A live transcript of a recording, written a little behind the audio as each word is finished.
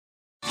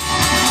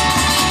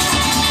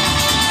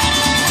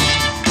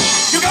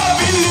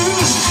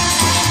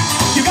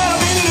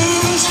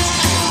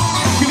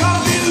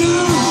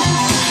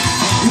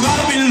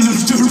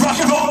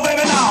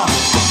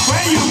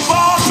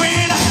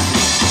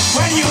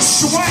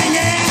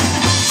swinging,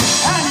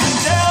 and you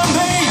tell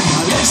me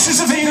this is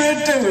the thing to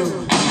do.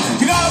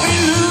 You gotta be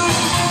loose,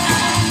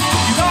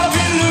 you gotta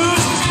be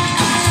loose,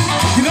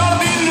 you gotta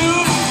be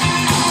loose,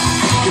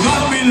 you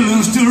gotta be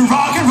loose to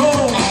rock.